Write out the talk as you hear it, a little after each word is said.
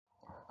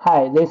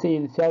Hi, this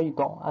is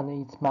Xiaoyi,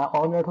 and it's my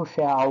honor to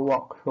share our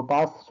work,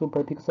 Robust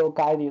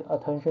Superpixel-Guided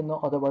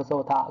Attentional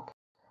Adversarial Attack.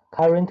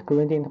 Current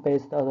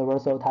gradient-based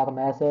adversarial attack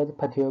methods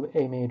perturb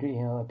image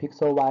in a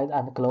pixel-wide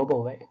and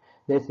global way.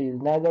 This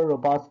is neither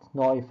robust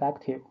nor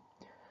effective.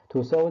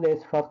 To solve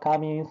these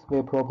shortcomings,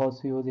 we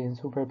propose using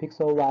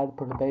superpixel-wide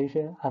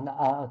perturbation and an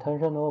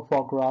attentional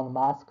foreground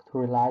mask to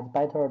realize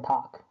better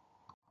attack.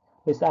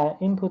 With an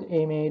input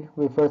image,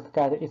 we first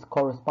get its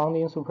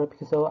corresponding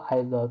superpixel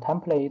as the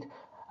template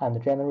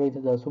and generate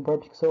the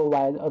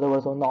superpixel-wide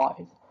adversarial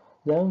noise.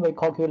 Then we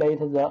calculate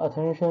the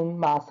attention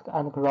mask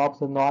and crop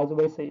the noise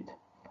with it.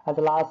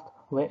 At last,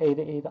 we add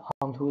it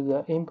onto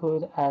the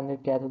input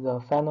and get the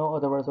final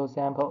adversarial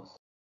samples.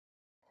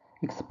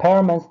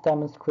 Experiments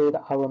demonstrate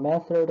our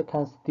method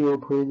can still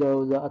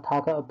preserve the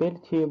attack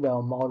ability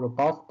while more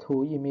robust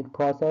to image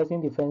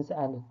processing, defense,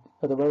 and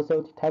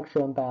adversarial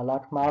detection by a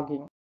large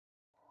margin.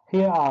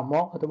 Here are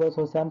more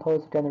adversarial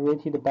samples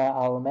generated by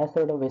our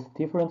method with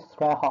different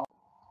thresholds.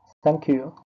 Thank you.